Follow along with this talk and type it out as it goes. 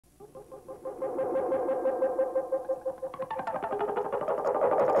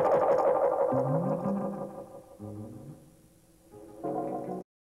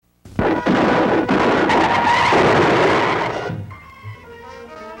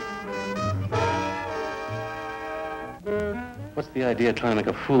the idea of trying to make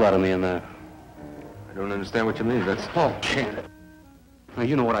a fool out of me in there? I don't understand what you mean. That's... Oh, Chance. Now,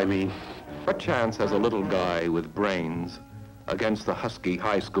 you know what I mean. What chance has a little guy with brains against the husky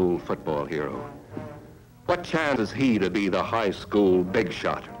high school football hero? What chance is he to be the high school big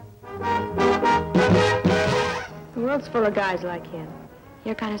shot? The world's full of guys like him.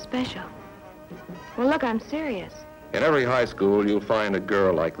 You're kind of special. Well, look, I'm serious. In every high school, you'll find a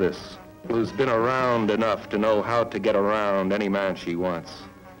girl like this, who's been around enough to know how to get around any man she wants.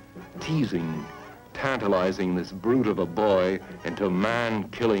 Teasing, tantalizing this brute of a boy into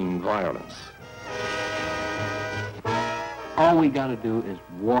man-killing violence. All we gotta do is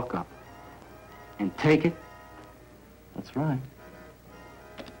walk up and take it. That's right.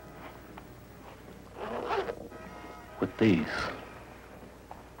 With these.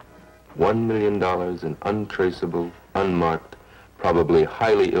 $1 million in untraceable, unmarked, probably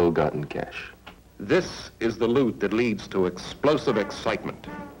highly ill-gotten cash. This is the loot that leads to explosive excitement.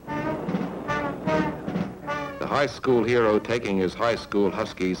 The high school hero taking his high school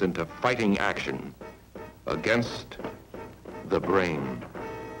huskies into fighting action against the brain,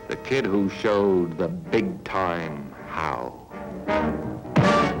 the kid who showed the big time how.